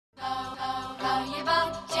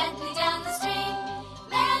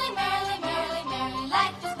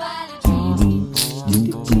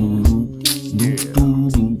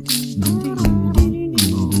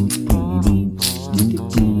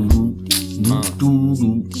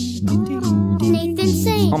Nathan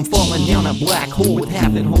Sain. I'm falling down a black hole with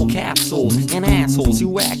having whole capsules and assholes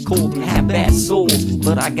who act cold and have bad souls.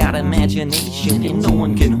 But I got imagination and no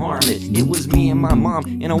one can harm it. It was me and my mom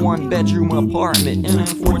in a one-bedroom apartment, an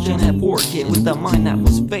unfortunate poor kid with a mind that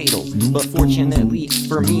was fatal. But fortunately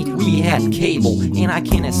for me, we had cable and I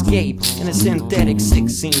can't escape in a synthetic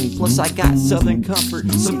 16. Plus I got Southern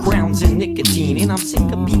Comfort, some crowns and nicotine, and I'm sick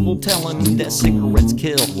of people telling me that cigarettes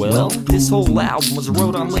kill. Well, this whole album was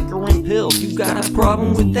wrote on liquor and pills. You got a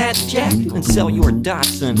problem with that, Jack? Then sell your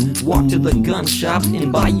Datsun, walk to the gun shop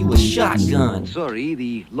and buy you a shotgun. Sorry,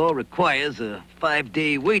 the law requires a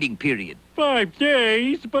 5-day waiting period. 5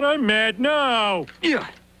 days? But I'm mad now. Yeah.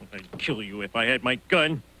 I'd kill you if I had my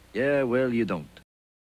gun. Yeah, well, you don't.